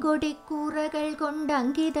ചെങ്കൊടിക്കൂറകൾ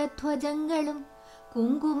കൊണ്ടങ്കിതധ്വജങ്ങളും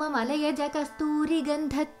കുങ്കുമമലയജ കസ്തൂരി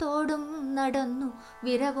ഗന്ധത്തോടും നടന്നു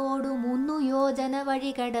വിരവോടു 3 യോജന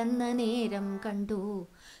വഴി കടന്ന നേരം കണ്ടു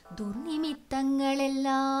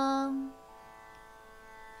ദുർനിമിത്തങ്ങളെല്ലാം.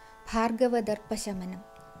 ഭാർഗവദർപ്പശമനം.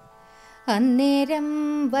 അന്നേരം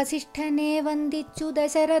വസിഷ്ഠനെ വന്ദിച്ചു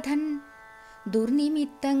ദശരഥൻ,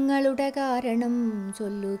 ദുർനിമിത്തങ്ങളുടെ കാരണം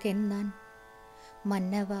ചൊല്ലുകെന്നാൻ.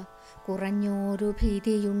 മന്നവ, കുറഞ്ഞോരു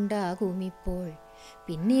ഭീതിയുണ്ടാകുമിപ്പോൾ,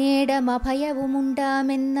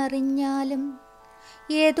 പിന്നീടമഭയവുമുണ്ടാമെന്നറിഞ്ഞാലും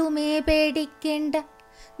ഏതുമേ പേടിക്കേണ്ട,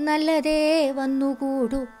 നല്ലതേ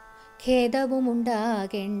വന്നുകൂടൂ.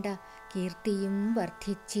 ഖേദവുമുണ്ടാകേണ്ട, കീർത്തിയും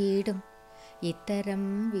വർദ്ധിച്ചിടും. ഇത്തരം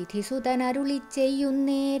വിധിസുതനരുളി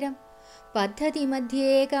ചെയ്യുന്നേരം പദ്ധതി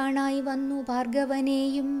മധ്യേ കാണായി വന്നു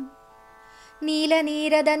ഭാർഗവനെയും.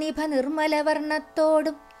 നീലനീരത നിഭ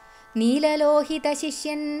നിർമ്മലവർണ്ണത്തോടും നീലലോഹിത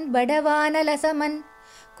ശിഷ്യൻ ബടവാനലസമൻ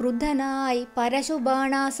ക്രുദ്ധനായി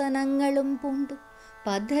പരശുബാണാസനങ്ങളും പൂണ്ടു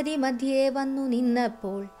പദ്ധതി മധ്യേ വന്നു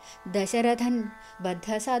നിന്നപ്പോൾ ദശരഥൻ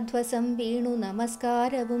ബദ്ധസാധ്വസം വീണു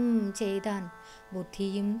നമസ്കാരവും ചെയ്താൻ.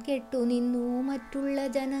 ബുദ്ധിയും കെട്ടുനിന്നു മറ്റുള്ള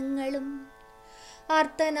ജനങ്ങളും.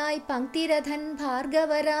 ആർത്തനായി പങ്ക്തിരഥൻ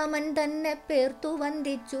ഭാർഗവരാമൻ തന്നെ പേർത്തു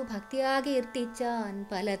വന്ദിച്ചു ഭക്ത്യാ കീർത്തിച്ചാൻ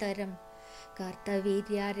പലതരം.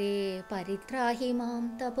 കാർത്തവീര്യാരേ പരിത്രാഹി മാം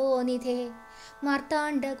തപോനിധേ,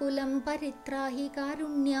 മാർത്താണ്ഡകുലം പരിത്രാഹി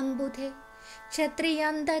കാരുണ്യംബുധേ,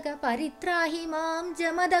 ക്ഷത്രിയാന്തക പരിത്രാഹി മാം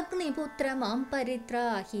ജമദഗ്നിപുത്ര മാം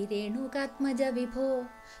പരിത്രാഹി രേണുകാത്മജ വിഭോ,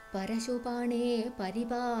 പരശുപാണേ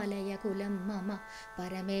പരിപാലയ കുലം മമ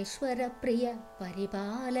പരമേശ്വര പ്രിയ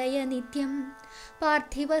പരിപാലയ നിത്യം.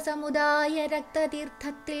 പാർത്ഥിവ സമുദായ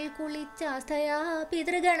രക്തതീർത്ഥത്തിൽ കുളിച്ചാസ്ഥയാ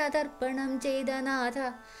പിതൃഗണതർപ്പണം ചെയ്ത നാഥ,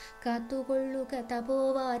 കാത്തുകൊള്ളുക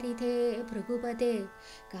തപോവാരിധേ ഭൃഗുപതേ,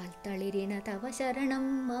 കാൽത്തളിരിണ തവ ശരണം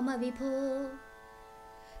മമ വിഭോ.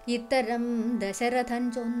 ഇത്തരം ദശരഥൻ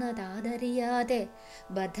ചൊന്നതാദറിയാതെ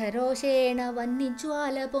ബദ്ധരോഷേണ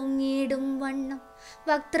വന്നിജ്വാല പൊങ്ങിയിടും വണ്ണം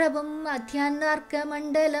വക്ത്രവും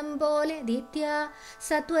അധ്യാത്മാർക്കമണ്ഡലം പോലെ ദീപ്ത്യാ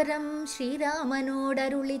സത്വരം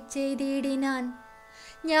ശ്രീരാമനോടരുളി ചെയ്തിടിനാൻ.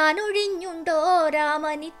 ഞാനൊഴിഞ്ഞുണ്ടോ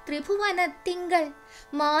രാമനി ത്രിഭുവനത്തിങ്കൾ,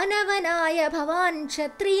 മാനവനായ ഭവാൻ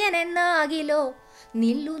ക്ഷത്രിയനെന്നാകിലോ,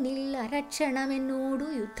 നില്ലു നില്ലരക്ഷണമെന്നോടു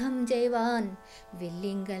യുദ്ധം ചെയ്വാൻ.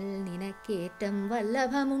 വില്ലിങ്കൽ നിനക്കേറ്റം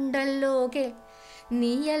വല്ലഭമുണ്ടല്ലോ കേൾ,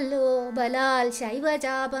 നീയല്ലോ ബലാൽ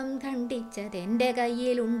ശൈവചാപം ഖണ്ഡിച്ചതെൻ്റെ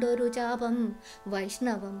കയ്യിലുണ്ടൊരു ചാപം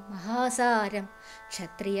വൈഷ്ണവം മഹാസാരം.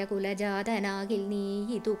 ക്ഷത്രിയ കുലജാതനാകിൽ നീ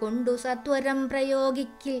ഇതുകൊണ്ടു സത്വരം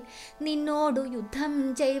പ്രയോഗിക്കിൽ, നിന്നോടു യുദ്ധം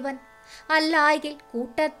ചെയ്വൻ. അല്ലായെങ്കിൽ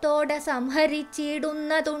കൂട്ടത്തോടെ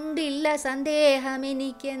സംഹരിച്ചിടുന്നതുണ്ടില്ല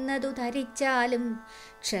സന്ദേഹമെനിക്കെന്നതു ധരിച്ചാലും.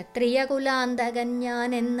 ക്ഷത്രിയ കുലാന്തകൻ ഞാൻ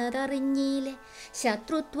എന്നതറിഞ്ഞീലെ,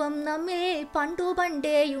 ശത്രുത്വം നമ്മിൽ പണ്ടു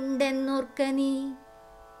പണ്ടേയുണ്ടെന്നോർക്ക നീ.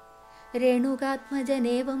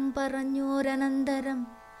 രേണുകാത്മജനേവം പറഞ്ഞോരനന്തരം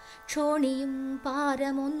ക്ഷോണിയും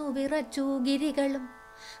പാരമൊന്നു വിറച്ചു ഗിരികളും.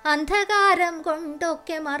 അന്ധകാരം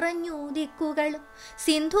കൊണ്ടൊക്കെ മറഞ്ഞു ദിക്കുകളും,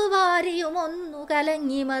 സിന്ധുവാരിയും ഒന്നു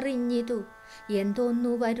കലങ്ങി മറിഞ്ഞിതു.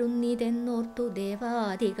 എന്തൊന്നു വരുന്നിതെന്നോർത്തു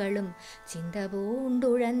ദേവാദികളും, ചിന്ത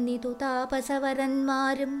പൂണ്ടുഴന്നിതു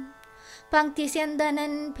താപസവരന്മാരും.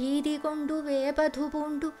 പങ്ക്തിസ്യന്തനൻ ഭീതി കൊണ്ടു വേപധു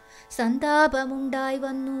പൂണ്ടു, സന്താപമുണ്ടായി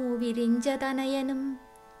വന്നു വിരിഞ്ചതനയനും.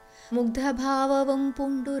 മുഗ്ധഭാവവും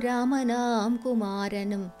പൂണ്ടു രാമനാം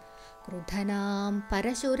കുമാരനും, ക്രുദ്ധനാം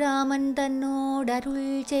പരശുരാമൻ തന്നോടരുൾ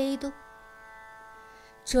ചെയ്തു.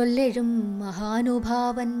 ചൊല്ലെഴും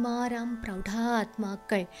മഹാനുഭാവന്മാരാം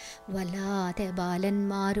പ്രൗഢാത്മാക്കൾ വല്ലാതെ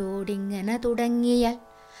ബാലന്മാരോടിങ്ങനെ തുടങ്ങിയാൽ,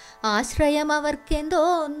 ആശ്രയം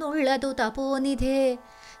അവർക്കെന്തോന്നുള്ളതു തപോനിധേ,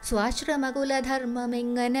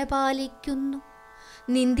 സ്വാശ്രമകുലധർമ്മമെങ്ങനെ പാലിക്കുന്നു.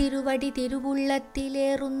 നിന്തിരുവടി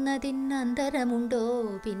തിരുവുള്ളത്തിലേറുന്നതിനന്തരമുണ്ടോ?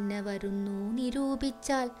 പിന്നെ വരുന്നു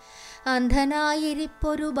നിരൂപിച്ചാൽ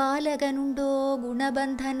അന്ധനായിരിപ്പൊരു ബാലകനുണ്ടോ?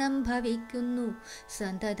 ഗുണബന്ധനം ഭവിക്കുന്നു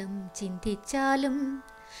സന്തതം ചിന്തിച്ചാലും.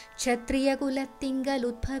 ക്ഷത്രിയകുലത്തിങ്കൽ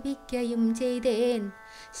ഉദ്ഭവിക്കയും ചെയ്തേൻ,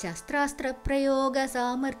 ശസ്ത്രാസ്ത്രപ്രയോഗ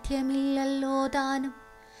സാമർഥ്യമില്ലല്ലോ താനും.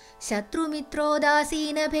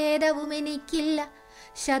 ശത്രുമിത്രോദാസീന ഭേദവും എനിക്കില്ല,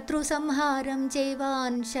 ശത്രു സംഹാരം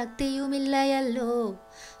ചെയ്യുവാൻ ശക്തിയുമില്ലയല്ലോ.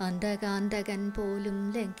 അന്ധകാന്തകൻ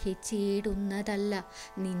പോലും ലംഘിച്ചിടുന്നതല്ല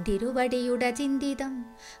നിന്തിരുവടിയുടെ ചിന്തിതം.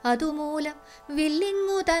 അതുമൂലം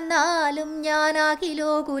വില്ലിങ്ങു തന്നാലും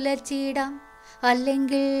ഞാനാകിലോ കുലച്ചിടാം,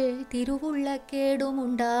 അല്ലെങ്കിൽ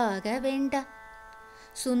തിരുവുള്ളക്കേടുമുണ്ടാക വേണ്ട.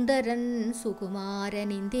 സുന്ദരൻ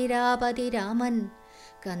സുകുമാരൻ ഇന്ദിരാപതി രാമൻ,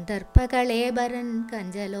 ഗന്ധർപ്പകളേബരൻ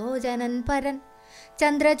കഞ്ചലോചനൻ പരൻ,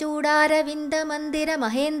 ചന്ദ്രചൂടാരവിന്ദ മന്ദിര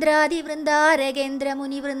മഹേന്ദ്രാദി വൃന്ദാരകേന്ദ്ര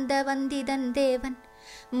മുനിവൃന്ദവന്ദിതൻ ദേവൻ.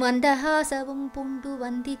 മന്ദഹാസവും പുണ്ടു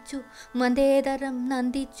വന്ദിച്ചു മന്ദേതരം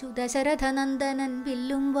നന്ദിച്ചു ദശരഥനന്ദനൻ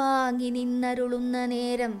വില്ലും വാങ്ങി നിന്നരുളുന്ന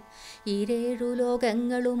നേരം. ഈരേഴു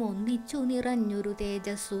ലോകങ്ങളും ഒന്നിച്ചു നിറഞ്ഞൊരു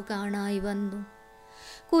തേജസ്സു കാണായി വന്നു.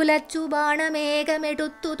 കുലച്ചു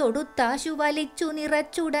ബാണമേഘമെടുത്തു തൊടുത്താശു വലിച്ചു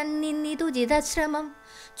നിറച്ചുടൻ നിന്നിതു ജിതശ്രമം.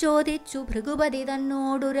 ചോദിച്ചു ഭൃഗുപതി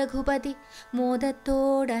തന്നോടു രഘുപതി,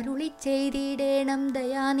 മോദത്തോടരുളി ചെയ്തിടേണം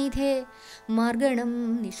ദയാനിധേ.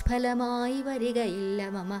 മാർഗണം നിഷ്ഫലമായി വരികയില്ല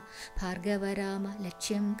മമ ഭാർഗവരാമ,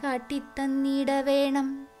 ലക്ഷ്യം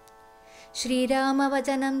കാട്ടിത്തന്നിടവേണം.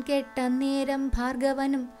 ശ്രീരാമവചനം കേട്ടന്നേരം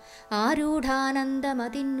ഭാർഗവനും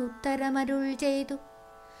ആരൂഢാനന്ദമതിനുത്തരമരുൾ ചെയ്തു.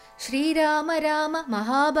 ശ്രീരാമ രാമ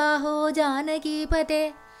മഹാബാഹോ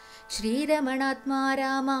ജാനകീപതേ,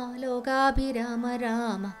 ശ്രീരമണാത്മാരാമ ലോകാഭിരാമ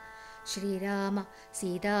രാമ. ശ്രീരാമ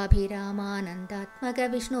സീതാഭിരാമാനന്ദാത്മക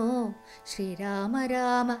വിഷ്ണു, ശ്രീരാമ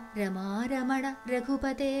രാമ രമാരമണ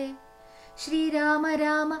രഘുപതേ. ശ്രീരാമ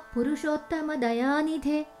രാമ പുരുഷോത്തമ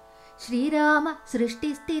ദയാനിധേ, ശ്രീരാമ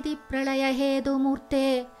സൃഷ്ടിസ്ഥിതി പ്രളയഹേതുമൂർത്തേ.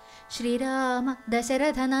 ശ്രീരാമ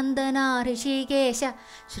ദശരഥനന്ദന ഋഷികേശ,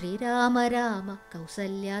 ശ്രീരാമ രാമ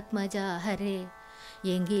കൗസല്യാത്മജാ ഹരേ.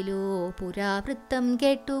 എങ്കിലോ പുരാവൃത്തം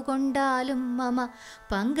കേട്ടുകൊണ്ടാലും മമ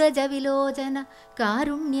പങ്കജവിലോചന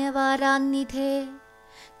കാരുണ്യവാരാന്നിധേ.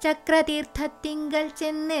 ചക്രതീർത്ഥത്തിങ്കൽ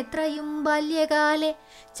ചെന്നെത്രയും ബാല്യകാലെ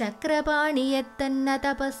ചക്രപാണിയെത്തന്ന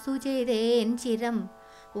തപസ്സു ചെയ്തേൻ ചിരം.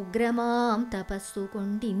 ഉഗ്രമാം തപസ്സു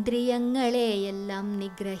കൊണ്ടിന്ദ്രിയങ്ങളെയെല്ലാം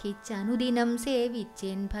നിഗ്രഹിച്ചനുദിനം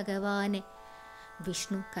സേവിച്ചേൻ ഭഗവാനെ.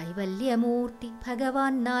 വിഷ്ണു കൈവല്യമൂർത്തി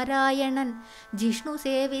ഭഗവാൻ നാരായണൻ, ജിഷ്ണു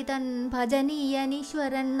സേവിതൻ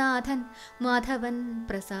ഭജനീയനീശ്വരൻ നാഥൻ. മാധവൻ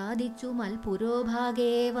പ്രസാദിച്ചു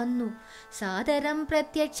മൽപുരോഭാഗേ വന്നു സാദരം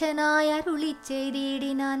പ്രത്യക്ഷനായരുളി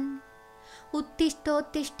ചെയ്തിടിനാൻ.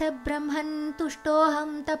 ഉത്തിഷ്ഠോത്തിഷ്ഠ ബ്രഹ്മൻ തുഷ്ടോഹം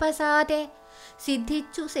തപസാതെ,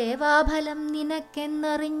 സിദ്ധിച്ചു സേവാഫലം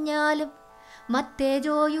നിനക്കെന്നറിഞ്ഞാലും.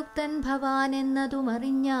 മത്തേജോയുക്തൻ ഭവാൻ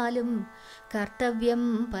എന്നതുമറിഞ്ഞാലും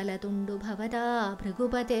കർത്തവ്യം പലതുണ്ടു ഭവതാ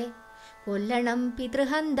ഭൃഗുപതേ. കൊല്ലണം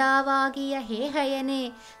പിതൃഹന്താവാകിയ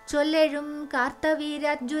ഹേഹയനെ, ചൊല്ലെഴും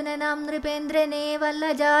കാർത്തവീരർജുനനാം നൃപേന്ദ്രനെ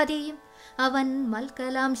വല്ല ജാതിയും. അവൻ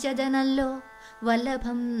മൽക്കലാംശജനല്ലോ,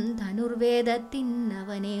 വല്ലഭം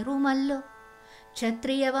ധനുർവേദത്തിനവനേറുമല്ലോ.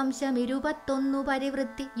 ക്ഷത്രിയവംശം 21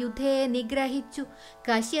 പരിവൃത്തി യുദ്ധേ നിഗ്രഹിച്ചു.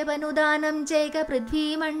 കശ്യപനുദാനം ചെയ്ക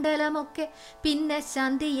പൃഥ്വീമണ്ഡലമൊക്കെ. പിന്നെ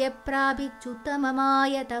ശാന്തിയെ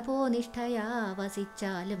പ്രാപിച്ചുത്തമമായ തപോനിഷ്ഠയാ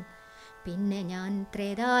വസിച്ചാലും. പിന്നെ ഞാൻ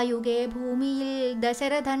ത്രേതായുഗേ ഭൂമിയിൽ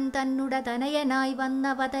ദശരഥൻ തന്നുട തനയനായി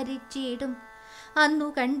വന്നവതരിച്ചിടും.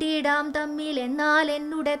 അന്നു കണ്ടിടാം തമ്മിൽ, എന്നാൽ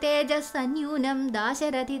എന്നുടെ തേജസ് അന്യൂനം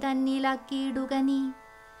ദാശരഥി തന്നിലാക്കിയിടുക നീ.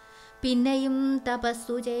 പിന്നെയും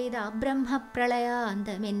തപസ്സു ചെയ്ത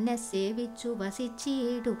ബ്രഹ്മപ്രളയാന്തമെന്നെ സേവിച്ചു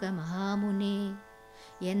വസിച്ചിടുക മഹാമുനെ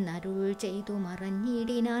എന്നരുൾ ചെയ്തു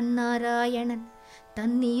മറഞ്ഞിടിനാൻ നാരായണൻ.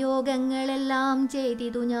 തന്നിയോഗങ്ങളെല്ലാം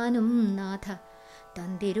ചെയ്തിതു ഞാനും നാഥ.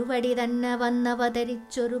 തന്തിരുവടി തന്നെ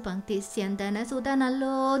വന്നവതരിച്ചൊരു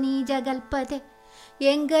പങ്ക്തിസ്യന്തനസുതനല്ലോ നീ ജഗൽപതേ.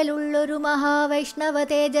 എങ്കലുള്ളൊരു മഹാവൈഷ്ണവ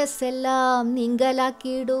തേജസ്സെല്ലാം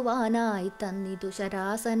നിങ്കലാക്കിയിടുവാനായി തന്നിതു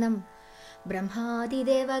ശരാസനം.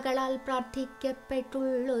 ബ്രഹ്മാദിദേവകളാൽ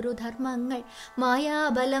പ്രാർത്ഥിക്കപ്പെട്ടുള്ളൊരു ധർമ്മങ്ങൾ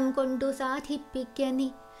മായാബലം കൊണ്ടു സാധിപ്പിക്ക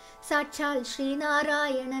നീ. സാക്ഷാൽ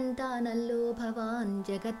ശ്രീനാരായണൻ താനല്ലോ ഭവാൻ,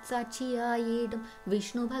 ജഗത് സാക്ഷിയായിടും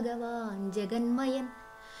വിഷ്ണു ഭഗവാൻ ജഗന്മയൻ.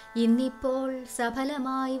 ഇന്നിപ്പോൾ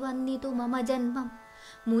സഫലമായി വന്നിതു മമ ജന്മം.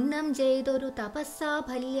 മുന്നം ചെയ്തൊരു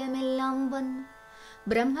തപസ്സാഫല്യമെല്ലാം വന്നു.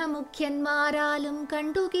 ബ്രഹ്മമുഖ്യന്മാരാലും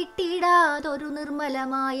കണ്ടുകിട്ടിടാതൊരു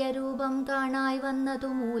നിർമ്മലമായ രൂപം കാണായി വന്നതു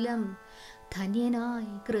മൂലം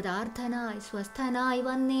ധന്യനായി കൃതാർത്ഥനായി സ്വസ്ഥനായി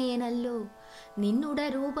വന്നേനല്ലോ.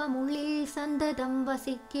 നിന്നുടെ രൂപമുള്ളിൽ സന്തതം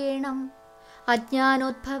വസിക്കേണം.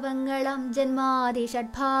 അജ്ഞാനോദ്ഭവങ്ങളാം ജന്മാദി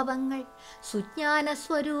ഷഡ്ഭാവങ്ങൾ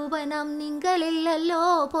സുജ്ഞാനസ്വരൂപനം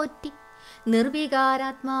നിങ്കലില്ലല്ലോ പോറ്റി.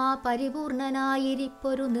 നിർവികാരാത്മാ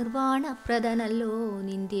പരിപൂർണനായിരിപ്പൊരു നിർവാണപ്രദനല്ലോ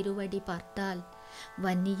നിന്തിരുവടി പാർത്താൽ.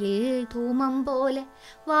 വന്നിയിൽ ധൂമം പോലെ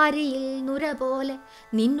വാരിയിൽ നുര പോലെ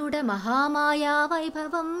നിന്നുടെ മഹാമായാ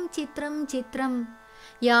വൈഭവം ചിത്രം ചിത്രം.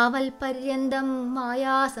 യാവൽ പര്യന്തം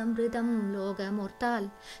മായാസംവൃതം ലോകമോർത്താൽ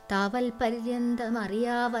താവൽ പര്യന്തം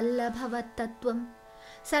അറിയാവല്ലഭവത്തത്വം.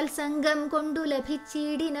 സത്സംഗം കൊണ്ടു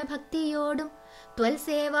ലഭിച്ചിടിന ഭക്തിയോടും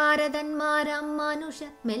ത്വൽസേവാരതന്മാരാം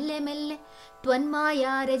മാനുഷർ മെല്ലെ മെല്ലെ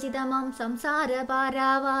ത്വന്മായാരചിതമാം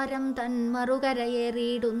സംസാരപാരാവാരം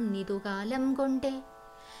തന്മറുകരയേറിയിടുന്നിതു കാലം കൊണ്ടേ.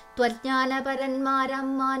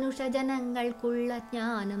 ത്വജ്ഞാനപരന്മാരാം മാനുഷജനങ്ങൾക്കുള്ള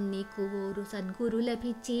ജ്ഞാനം നീക്കുവോരു സദ്ഗുരു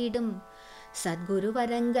ലഭിച്ചിടും.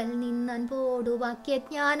 സദ്ഗുരുവരങ്കൽ നിന്നൻപോടു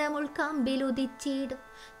വാക്യജ്ഞാനമുൾക്കാമ്പിലുദിച്ചിടും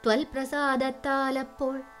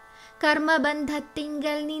ത്വൽപ്രസാദത്താലപ്പോൾ.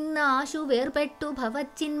 കർമ്മബന്ധത്തിങ്കൽ നിന്നാശു വേർപെട്ടു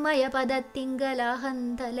ഭവച്ചിന്മയ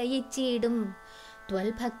പദത്തിങ്കലാഹന്തലയിച്ചിടും.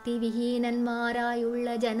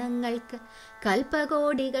 ത്വൽഭക്തിവിഹീനന്മാരായുള്ള ജനങ്ങൾക്ക്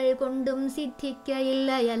കൽപ്പകോടികൾ കൊണ്ടും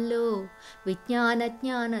സിദ്ധിക്കയില്ലയല്ലോ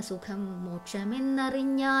വിജ്ഞാനജ്ഞാന സുഖം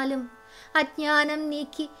മോക്ഷമെന്നറിഞ്ഞാലും. അജ്ഞാനം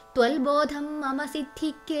നീക്കി ത്വൽബോധം മമ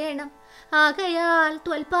സിദ്ധിക്കേണം. ആകയാൽ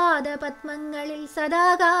ത്വൽപാദപത്മങ്ങളിൽ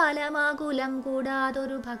സദാകാലമാകുലം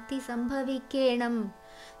കൂടാതൊരു ഭക്തി സംഭവിക്കേണം.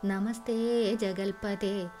 നമസ്തേ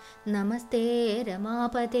ജഗൽപതേ നമസ്തേ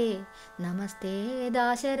രമാപതേ നമസ്തേ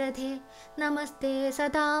ദാശരഥേ നമസ്തേ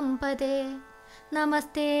സദാംപതേ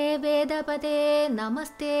നമസ്തേ വേദപതേ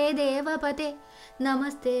നമസ്തേ ദേവപതേ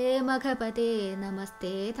നമസ്തേ മഖപതേ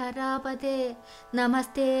നമസ്തേ ധരാപതേ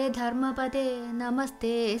നമസ്തേ ധർമ്മപതേ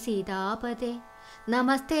നമസ്തേ സീതാപതേ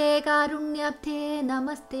നമസ്തേ കാരുണ്യാബ്ധേ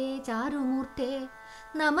നമസ്തേ ചാരുമൂർത്തേ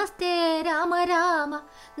നമസ്തേ രാമ രാമ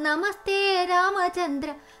നമസ്തേ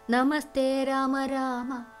രാമചന്ദ്ര നമസ്തേ രാമ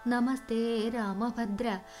രാമ നമസ്തേ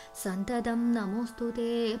രാമഭദ്ര സന്തതം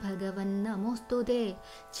നമോസ്തുതേ ഭഗവൻ നമോസ്തുതേ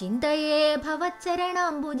ചിന്തയേ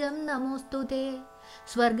ഭവച്ചരണാംബുജം നമോസ്തുതേ.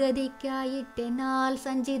 സ്വർഗതിക്കായിട്ടെന്നാൽ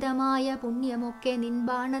സഞ്ചിതമായ പുണ്യമൊക്കെ നിൻ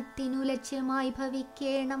ബാണത്തിനു ലക്ഷ്യമായി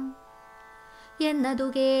ഭവിക്കേണം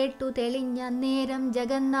എന്നതു കേട്ടു തെളിഞ്ഞ നേരം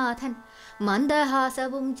ജഗന്നാഥൻ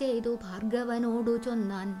മന്ദഹാസവും ചെയ്തു ഭാർഗവനോടു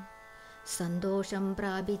ചൊന്നാൻ. സന്തോഷം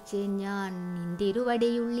പ്രാപിച്ച് ഞാൻ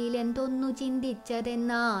നിന്തിരുവടിയുള്ളിൽ എന്തൊന്നു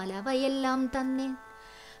ചിന്തിച്ചതെന്നാൽ അവയെല്ലാം തന്നെ.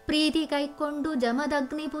 പ്രീതി കൈക്കൊണ്ടു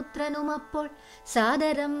ജമദഗ്നിപുത്രനുമപ്പോൾ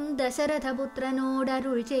സാദരം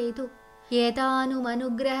ദശരഥപുത്രനോടരുൾ ചെയ്തു. ഏതാനും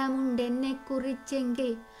അനുഗ്രഹമുണ്ടെന്നെ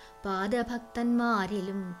കുറിച്ചെങ്കിൽ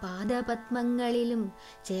പാദഭക്തന്മാരിലും പാദപത്മങ്ങളിലും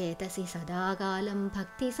ചേതസി സദാകാലം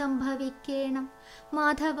ഭക്തി സംഭവിക്കേണം.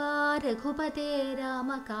 മാധവ രഘുപതേ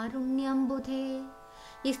രാമ കാരുണ്യംബുധേ.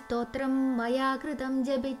 ഈ സ്തോത്രം മയാ കൃതം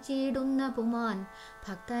ജപിച്ചിടുന്ന പുമാൻ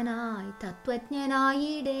ഭക്തനായി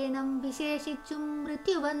തത്വജ്ഞനായിടേണം. വിശേഷിച്ചും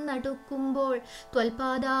മൃത്യുവന്നടുക്കുമ്പോൾ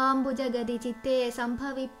ത്വൽപാദാംബുജഗതി ചിത്തേ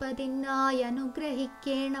സംഭവിപ്പതിനായി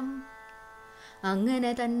അനുഗ്രഹിക്കേണം.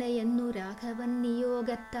 അങ്ങനെ തന്നെ എന്നു രാഘവൻ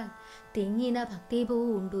നിയോഗത്താൽ തിങ്ങിന ഭക്തി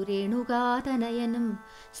പൂണ്ടു രേണുകാതനയനും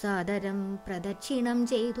സാദരം പ്രദക്ഷിണം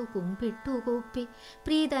ചെയ്തു കുമ്പിട്ടുകൂപ്പി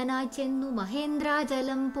പ്രീതനായി ചെന്നു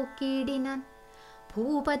മഹേന്ദ്രാചലം പൊക്കിയിടിനാൻ.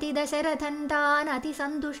 ഭൂപതി ദശരഥൻ താൻ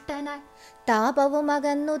അതിസന്തുഷ്ടനായി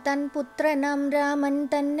താപവുമകന്നു തൻ പുത്രനാം രാമൻ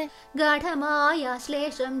തന്നെ ഗാഠമായ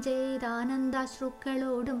ശ്ലേഷം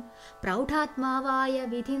ചെയ്താനന്ദാശ്രുക്കളോടും പ്രൗഢാത്മാവായ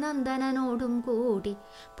വിധിനന്ദനോടും കൂടി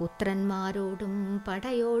പുത്രന്മാരോടും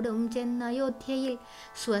പടയോടും ചെന്നയോധ്യയിൽ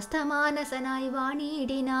സ്വസ്ഥമാനസനായി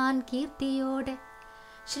വാണിയിടിനാൻ കീർത്തിയോടെ.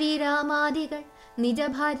 ശ്രീരാമാദികൾ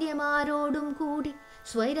നിജഭാര്യമാരോടും കൂടി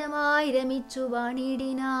സ്വൈരമായി രമിച്ചു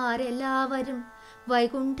വാണിയിടിനാരെല്ലാവരും.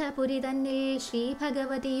 വൈകുണ്ഠപുരി തന്നിൽ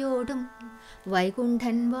ശ്രീഭഗവതിയോടും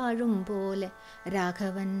വൈകുണ്ഠൻ വാഴും പോലെ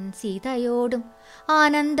രാഘവൻ സീതയോടും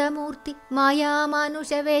ആനന്ദമൂർത്തി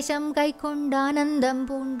മായാമാനുഷവേഷം കൈക്കൊണ്ടാനന്ദം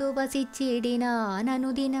പൂണ്ടു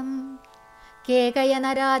വസിച്ചിടിനാനനുദിനം.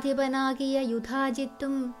 കേകയനരാധിപനാകിയ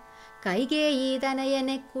യുധാജിത്തും കൈകേയി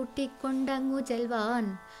തനയനെ കൂട്ടിക്കൊണ്ടങ്ങു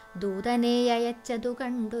ചെൽവാൻ ദൂതനെ അയച്ചതു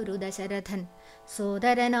കണ്ടൊരു ദശരഥൻ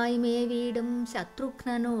സോദരനായി മേവീടും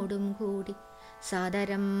ശത്രുഘ്നനോടും കൂടി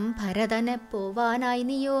സാദരം ഭരതനെ പോവാനായി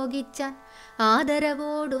നിയോഗിച്ചാൻ.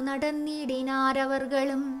 ആദരവോടു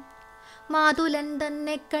നടന്നിടിനാരവർകളും. മാതുലൻ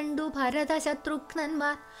തന്നെ കണ്ടു ഭരത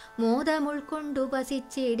ശത്രുഘ്നന്മാർ മോദമുൾക്കൊണ്ടു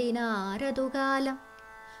വസിച്ചിടിനാരതുകാലം.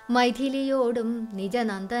 മൈഥിലിയോടും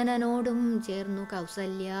നിജനന്ദനോടും ചേർന്നു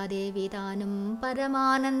കൗസല്യാദേവി താനും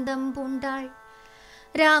പരമാനന്ദം പൂണ്ടാൾ.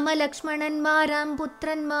 രാമലക്ഷ്മണന്മാരാം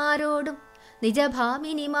പുത്രന്മാരോടും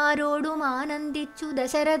നിജഭാമിനിമാരോടും ആനന്ദിച്ചു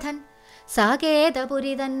ദശരഥൻ.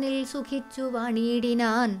 സാകേതപുരി തന്നിൽ സുഖിച്ചു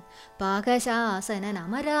വാണിടിനാൻ. പാകശാസനൻ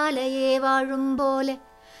അമരാലയെ വാഴും പോലെ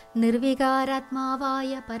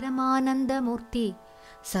നിർവികാരാത്മാവായ പരമാനന്ദമൂർത്തി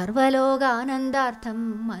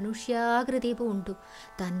സർവലോകാനന്ദാർത്ഥം മനുഷ്യാകൃതി പൂണ്ടു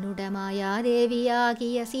തന്നുടെ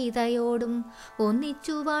മായാദേവിയാകിയ സീതയോടും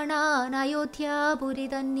ഒന്നിച്ചു വാണാൻ അയോധ്യാപുരി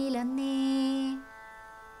തന്നിലന്നേ.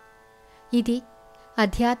 ഇതി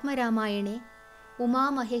അധ്യാത്മരാമായണേ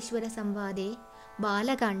ഉമാമഹേശ്വര സംവാദേ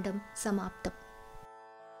ബാലകാണ്ഡം സമാപ്തം.